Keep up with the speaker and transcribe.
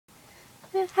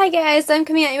Hi guys, I'm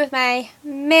coming at you with my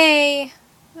May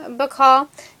book haul.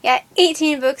 Got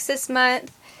 18 books this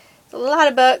month. It's a lot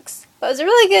of books, but it was a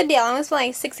really good deal. I was spending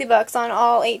like 60 bucks on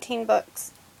all 18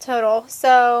 books total.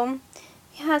 So,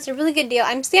 yeah, it's a really good deal.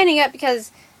 I'm standing up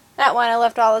because that one I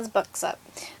left all those books up.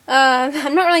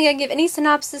 I'm not really going to give any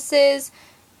synopsises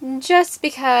just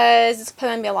because it's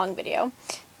probably going to be a long video.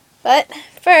 But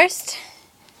first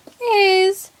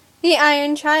is The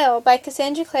Iron Child by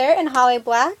Cassandra Clare and Holly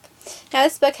Black. Now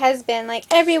this book has been like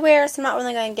everywhere, so I'm not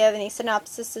really going to give any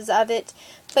synopsises of it,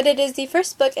 but it is the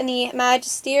first book in the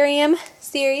Magisterium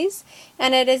series,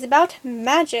 and it is about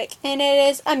magic, and it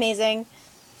is amazing.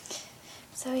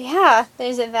 So yeah,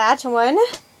 there's that one.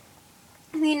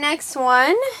 The next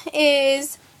one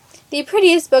is the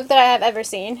prettiest book that I have ever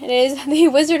seen. It is The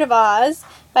Wizard of Oz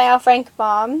by L. Frank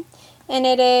Baum, and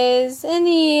it is in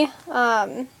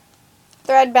the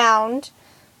thread-bound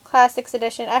Classics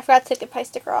edition. I forgot to take the price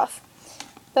sticker off.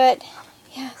 But,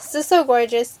 yeah, this is so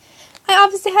gorgeous. I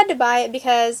obviously had to buy it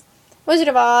because Wizard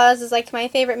of Oz is like my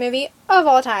favorite movie of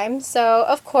all time. So,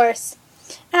 of course,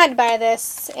 I had to buy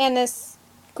this and this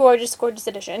gorgeous, gorgeous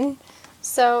edition.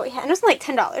 So, yeah, and it was like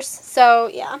 $10. So,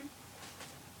 yeah.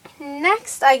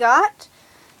 Next, I got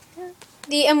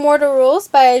The Immortal Rules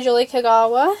by Julie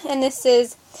Kagawa. And this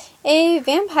is a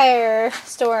vampire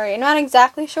story. I'm not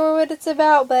exactly sure what it's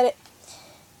about, but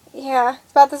yeah,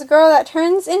 it's about this girl that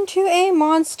turns into a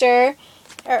monster,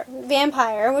 or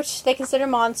vampire, which they consider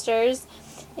monsters,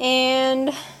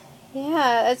 and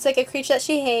yeah, it's like a creature that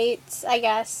she hates, I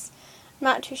guess. I'm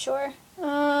not too sure. But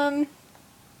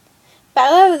I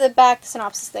love the back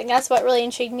synopsis thing. That's what really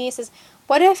intrigued me. It says,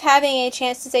 what if having a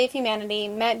chance to save humanity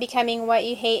meant becoming what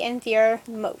you hate and fear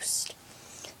most?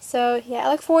 So yeah,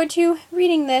 I look forward to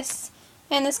reading this,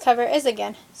 and this cover is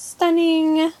again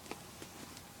stunning.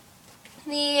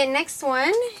 The next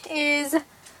one is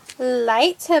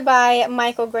Light by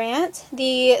Michael Grant,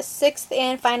 the 6th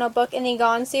and final book in the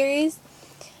Gone series.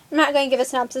 I'm not going to give a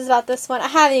synopsis about this one. I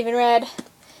haven't even read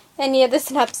any of the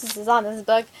synopsises on this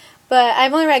book, but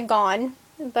I've only read Gone.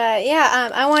 But yeah,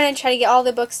 I want to try to get all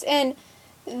the books in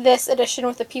this edition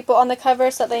with the people on the cover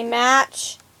so that they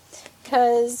match,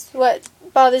 because what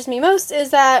bothers me most is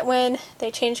that when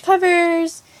they change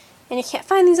covers and you can't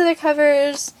find these other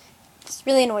covers, it just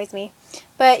really annoys me.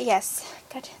 But yes,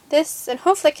 got this, and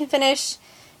hopefully I can finish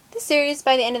the series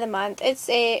by the end of the month. Or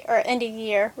end of the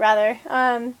year, rather.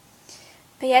 But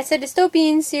yeah, it's a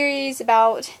dystopian series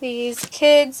about these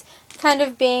kids kind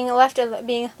of being left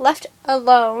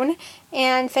alone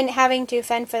and having to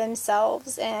fend for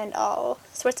themselves and all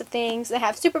sorts of things. They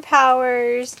have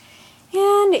superpowers,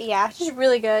 and yeah, just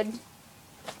really good.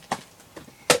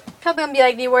 Probably gonna be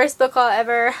like the worst book haul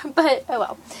ever, but oh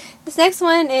well. This next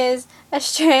one is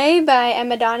Astray by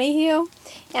Emma Donoghue,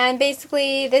 and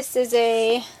basically this is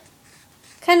a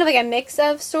kind of like a mix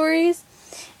of stories,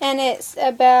 and it's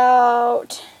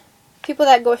about people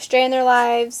that go astray in their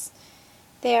lives.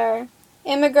 They're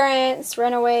immigrants,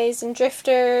 runaways, and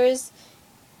drifters.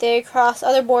 They cross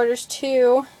other borders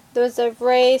too, those of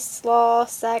race, law,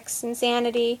 sex,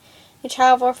 insanity. They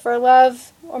travel for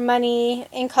love or money,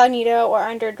 incognito, or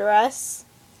under duress.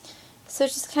 So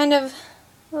it's just kind of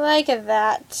like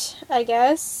that, I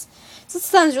guess. So this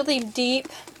sounds really deep,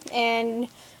 and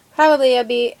probably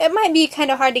it might be kind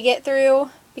of hard to get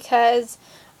through because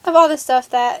of all the stuff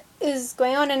that is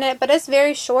going on in it, but it's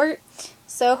very short,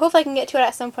 so hopefully I can get to it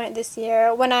at some point this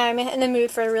year when I'm in the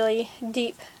mood for a really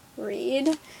deep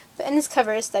read. And this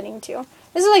cover is stunning too.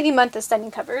 This is like the month of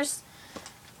stunning covers.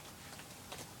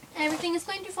 Everything is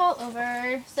going to fall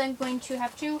over, so I'm going to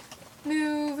have to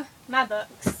move my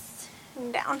books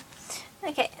down.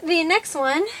 Okay, the next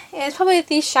one is probably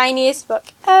the shiniest book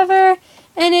ever,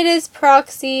 and it is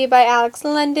Proxy by Alex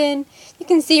London. You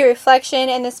can see a reflection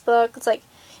in this book. It's like,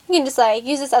 you can just like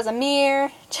use this as a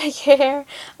mirror, check your hair.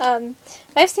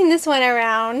 I've seen this one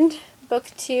around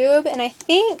BookTube, and I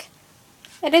think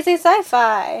it is a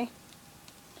sci-fi.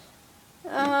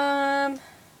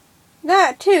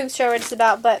 Not too sure what it's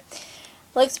about, but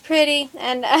looks pretty,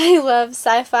 and I love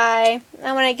sci-fi.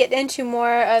 I want to get into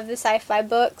more of the sci-fi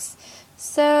books.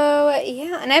 So,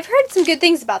 yeah, and I've heard some good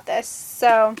things about this.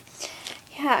 So,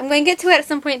 yeah, I'm going to get to it at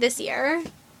some point this year.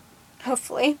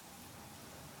 Hopefully.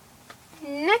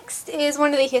 Next is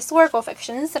one of the historical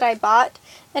fictions that I bought,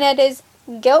 and it is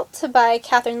Guilt by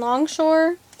Catherine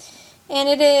Longshore. And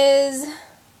it is,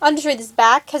 I'll just read this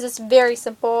back because it's very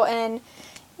simple and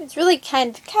it's really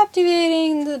kind of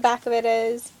captivating. The back of it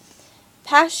is,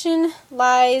 passion,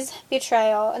 lies,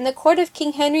 betrayal. In the court of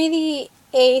King Henry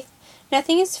VIII,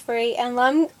 nothing is free, and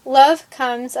love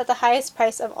comes at the highest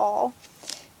price of all.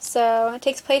 So it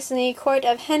takes place in the court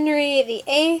of Henry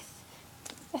VIII.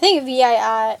 I think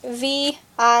VIII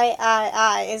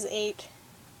is 8.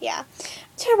 Yeah.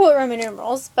 Terrible at Roman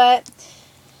numerals, but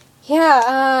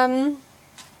yeah,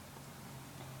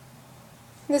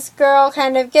 this girl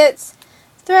kind of gets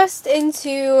thrust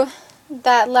into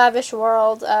that lavish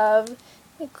world of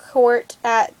in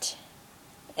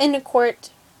a court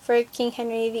for King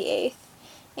Henry VIII.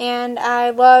 And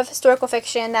I love historical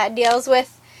fiction that deals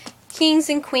with kings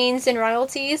and queens and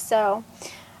royalty, so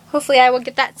hopefully I will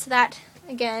get to that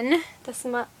again this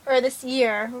month, or this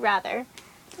year rather.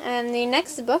 And the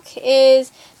next book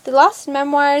is The Lost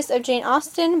Memoirs of Jane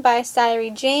Austen by Cyree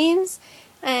James,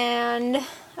 and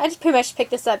I just pretty much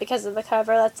picked this up because of the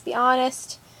cover, let's be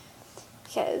honest,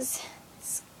 because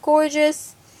it's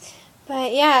gorgeous.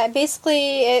 But yeah,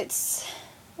 basically it's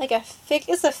like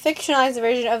it's a fictionalized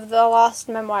version of the Lost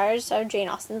Memoirs of Jane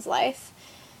Austen's life.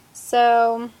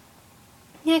 So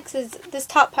yeah, because this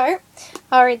top part,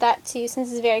 I'll read that to you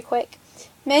since it's very quick.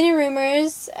 Many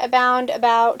rumors abound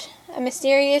about a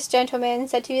mysterious gentleman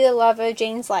said to be the love of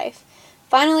Jane's life.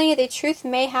 Finally, the truth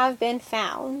may have been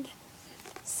found.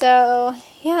 So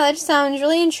yeah, that just sounds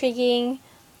really intriguing,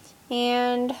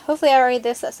 and hopefully I'll read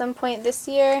this at some point this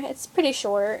year. It's pretty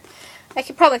short. I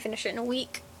could probably finish it in a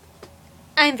week.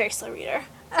 I'm a very slow reader.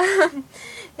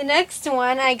 The next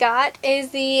one I got is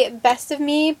The Best of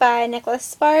Me by Nicholas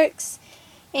Sparks.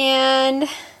 And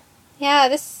yeah,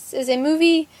 this is a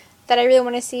movie that I really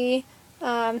want to see.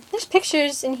 There's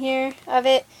pictures in here of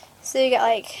it. So you got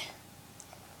like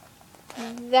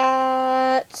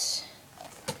that.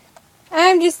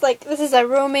 I'm just like, this is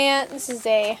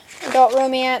a adult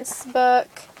romance book.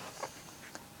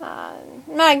 I'm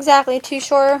not exactly too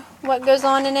sure what goes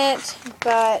on in it,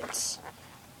 but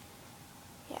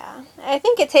yeah, I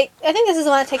think this is the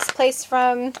one that takes place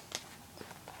from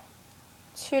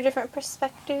 2 different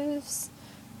perspectives.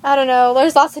 I don't know,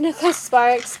 there's lots of Nicholas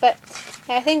Sparks, but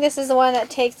yeah, I think this is the one that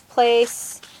takes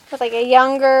place with like a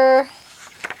younger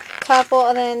couple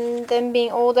and then them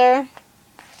being older.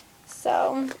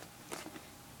 So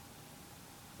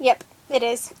yep, it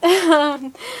is.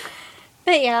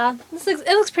 But yeah, it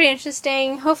looks pretty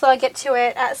interesting. Hopefully I'll get to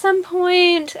it at some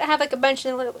point. I have like a bunch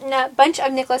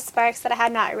of Nicholas Sparks that I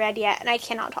have not read yet, and I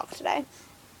cannot talk today.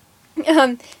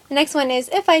 The next one is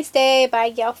If I Stay by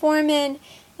Gail Foreman,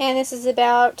 and this is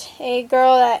about a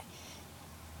girl that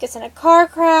gets in a car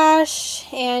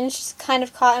crash, and she's kind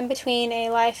of caught in between a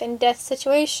life and death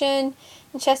situation,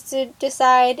 and she has to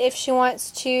decide if she wants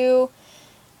to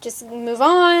just move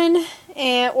on,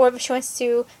 or if she wants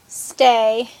to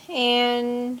stay.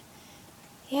 And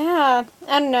yeah,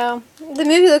 I don't know. The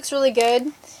movie looks really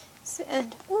good,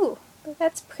 and ooh,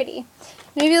 that's pretty.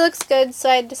 The movie looks good, so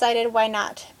I decided why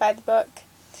not buy the book.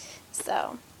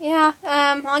 So yeah,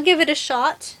 I'll give it a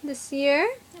shot this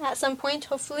year at some point,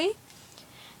 hopefully.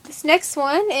 This next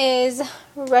one is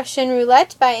Russian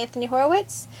Roulette by Anthony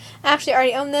Horowitz. I actually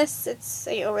already own this. It's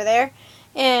over there,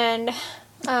 and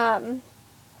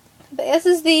but this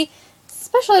is the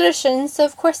special edition, so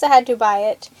of course I had to buy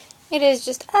it. It is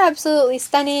just absolutely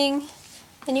stunning.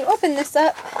 And you open this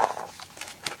up,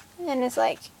 and it's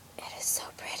like, it is so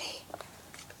pretty.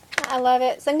 I love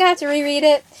it. So I'm gonna have to reread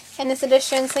it in this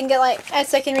edition so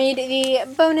I can read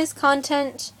the bonus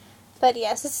content. But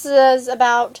yes, this is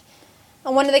about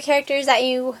one of the characters that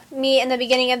you meet in the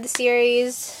beginning of the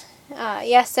series.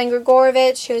 Yasen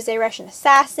Grigorovich, who is a Russian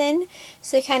assassin.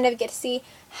 So you kind of get to see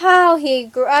how he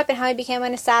grew up and how he became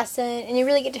an assassin, and you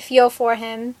really get to feel for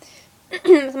him.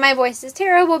 My voice is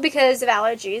terrible because of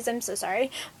allergies. I'm so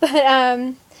sorry. But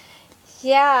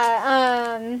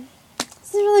yeah,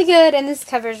 this is really good, and this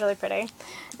cover is really pretty.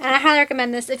 And I highly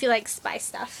recommend this if you like spy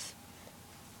stuff.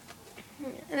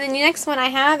 And then the next one I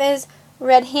have is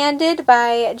Red-Handed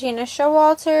by Gina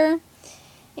Showalter.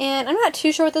 And I'm not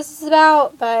too sure what this is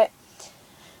about, but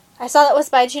I saw that it was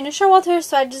by Gina Showalter,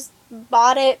 so I just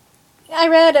bought it. I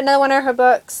read another one of her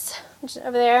books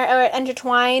over there, I read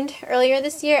Intertwined earlier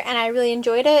this year, and I really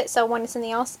enjoyed it, so I wanted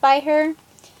something else by her.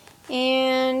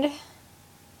 And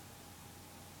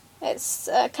it's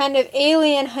a kind of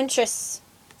alien huntress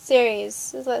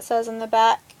series, is what it says on the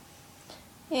back.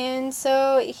 And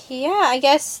so, yeah, I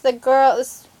guess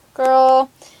this girl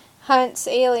hunts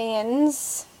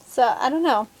aliens, so I don't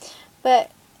know. But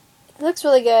it looks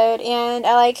really good, and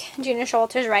I like Gina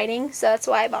Showalter's writing, so that's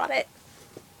why I bought it.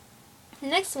 The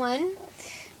next one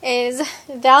is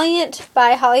Valiant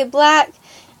by Holly Black.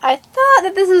 I thought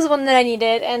that this was one that I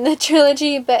needed in the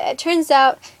trilogy, but it turns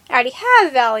out I already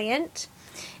have Valiant,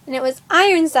 and it was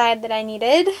Ironside that I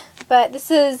needed, but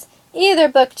this is either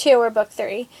book 2 or book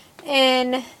 3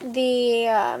 in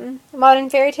the Modern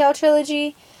Fairy Tale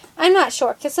trilogy. I'm not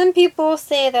sure, because some people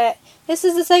say that this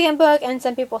is the second book, and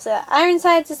some people say that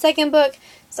Ironside's the second book,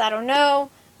 so I don't know.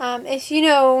 If you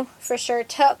know for sure,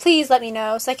 please let me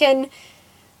know, so I can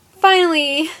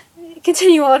finally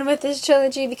continue on with this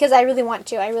trilogy, because I really want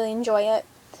to. I really enjoy it.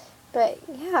 But,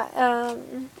 yeah, I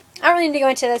don't really need to go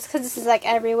into this, because this is, like,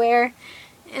 everywhere.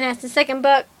 And that's the second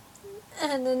book.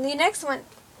 And then the next one,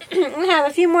 I have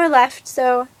a few more left,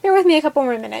 so bear with me a couple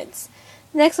more minutes.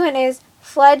 The next one is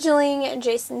Fledgling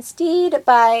Jason Steed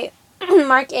by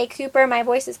Mark A. Cooper. My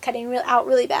voice is cutting out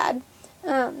really bad.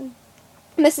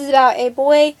 This is about a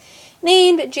boy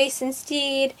named Jason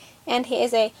Steed, and he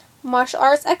is a martial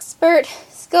arts expert,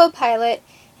 skilled pilot,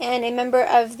 and a member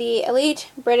of the elite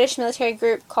British military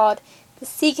group called the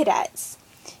Sea Cadets.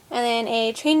 And then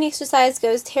a training exercise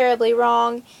goes terribly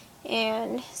wrong,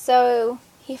 and so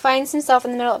he finds himself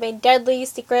in the middle of a deadly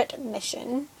secret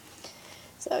mission.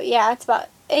 So yeah, it's about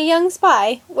a young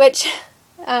spy, which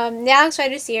the Alex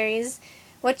Rider series,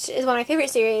 which is one of my favorite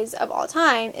series of all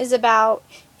time, is about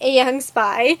a young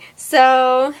spy.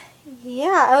 So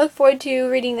yeah, I look forward to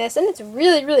reading this, and it's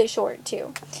really, really short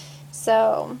too.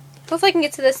 So hopefully I can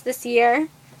get to this year.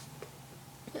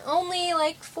 Only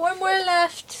like 4 more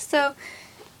left. So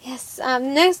yes,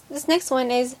 this next one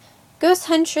is Ghost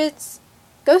Huntress,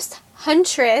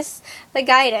 The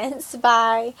Guidance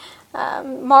by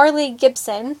Marley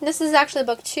Gibson. This is actually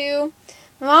book 2.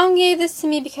 My mom gave this to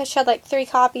me because she had like 3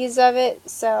 copies of it,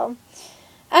 so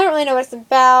I don't really know what it's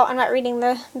about. I'm not reading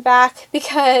the back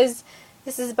because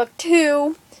this is book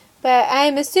 2, but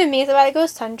I'm assuming it's about a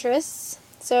ghost huntress.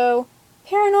 So,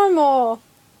 paranormal.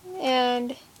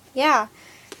 And, yeah.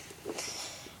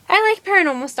 I like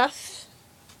paranormal stuff.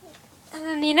 And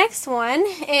then the next one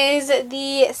is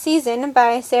The Season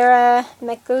by Sarah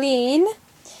McLean.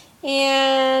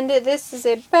 And this is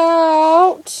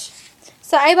about...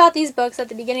 So I bought these books at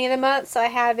the beginning of the month, so I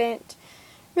haven't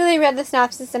really read the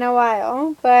synopsis in a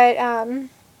while. But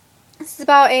this is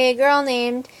about a girl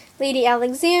named Lady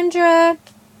Alexandra.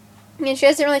 And she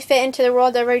doesn't really fit into the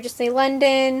world of Regency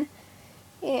London.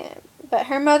 But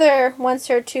her mother wants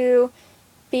her to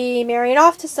be married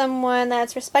off to someone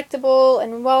that's respectable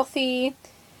and wealthy.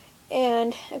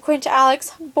 And according to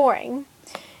Alex, boring.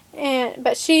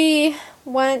 But she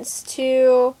wants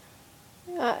to...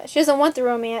 she doesn't want the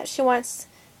romance. She wants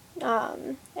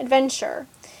adventure.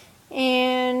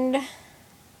 And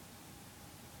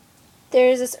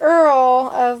there's this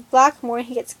Earl of Blackmore.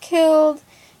 He gets killed.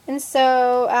 And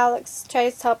so Alex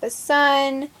tries to help his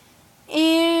son.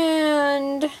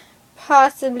 And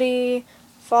possibly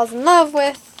falls in love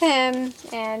with him.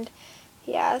 And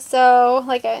yeah, so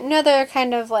like another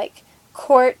kind of like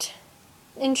court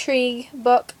intrigue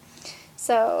book.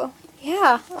 So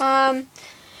yeah,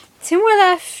 2 more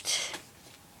left.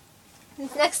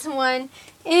 This next one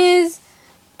is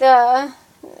The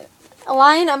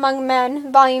Line Among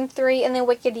Men, Volume 3 in the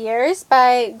Wicked Years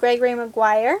by Gregory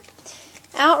Maguire.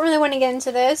 I don't really want to get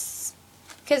into this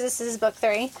because this is book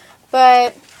 3,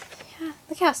 but yeah,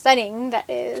 look how stunning that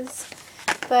is.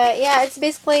 But yeah, it's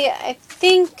basically, I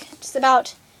think, just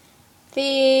about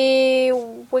the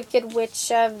Wicked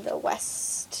Witch of the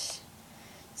West.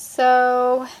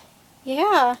 So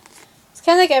yeah, it's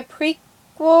kind of like a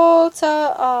prequel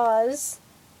to Oz.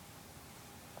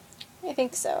 I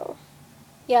think so.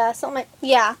 Yeah, something like,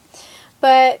 yeah.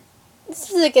 But this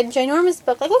is like a ginormous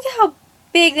book. Like, look at how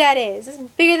big that is. It's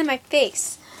bigger than my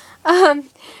face. But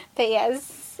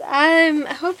yes, I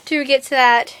hope to get to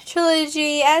that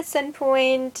trilogy at some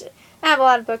point. I have a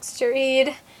lot of books to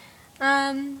read.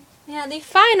 Yeah, the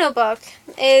final book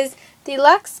is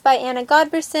Deluxe by Anna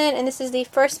Godberson, and this is the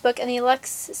first book in the Lux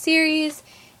series,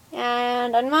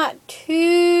 and I'm not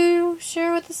too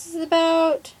sure what this is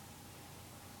about.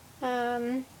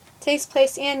 Takes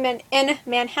place in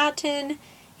Manhattan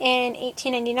in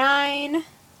 1899.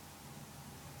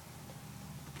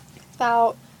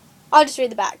 I'll just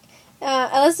read the back.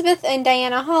 Elizabeth and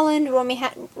Diana Holland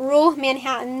rule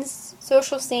Manhattan's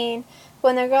social scene.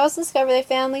 When their girls discover their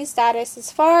family's status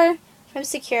is far from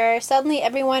secure, suddenly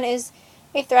everyone is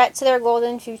a threat to their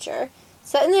golden future.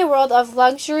 Set in a world of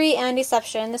luxury and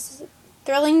deception, this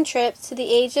thrilling trip to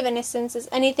the age of innocence is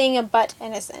anything but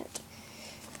innocent.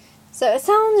 So it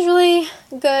sounds really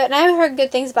good, and I've heard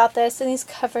good things about this, and these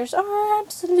covers are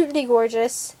absolutely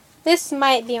gorgeous. This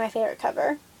might be my favorite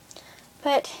cover.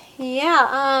 But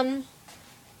yeah,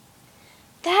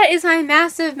 that is my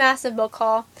massive, massive book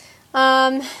haul.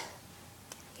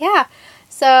 Yeah,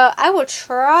 so I will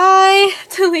try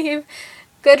to leave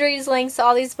Goodreads links to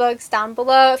all these books down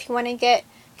below if you want to get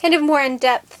kind of more in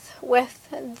depth with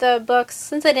the books,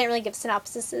 since I didn't really give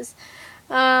synopsises.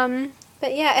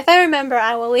 But yeah, if I remember,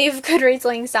 I will leave Goodreads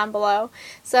links down below.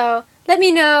 So let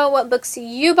me know what books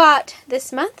you bought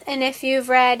this month, and if you've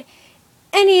read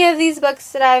any of these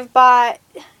books that I've bought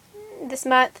this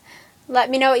month, let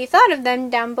me know what you thought of them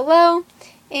down below.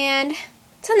 And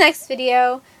till next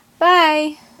video,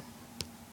 bye!